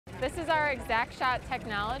This is our ExactShot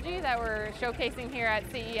technology that we're showcasing here at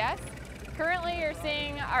CES. Currently, you're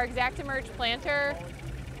seeing our ExactEmerge planter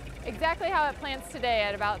exactly how it plants today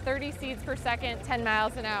at about 30 seeds per second, 10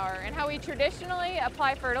 miles an hour. And how we traditionally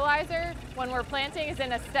apply fertilizer when we're planting is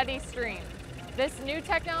in a steady stream. This new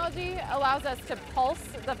technology allows us to pulse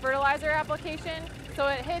the fertilizer application so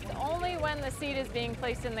it hits only when the seed is being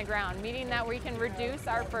placed in the ground, meaning that we can reduce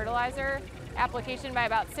our fertilizer application by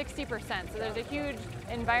about 60%. So there's a huge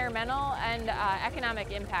environmental and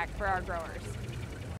economic impact for our growers.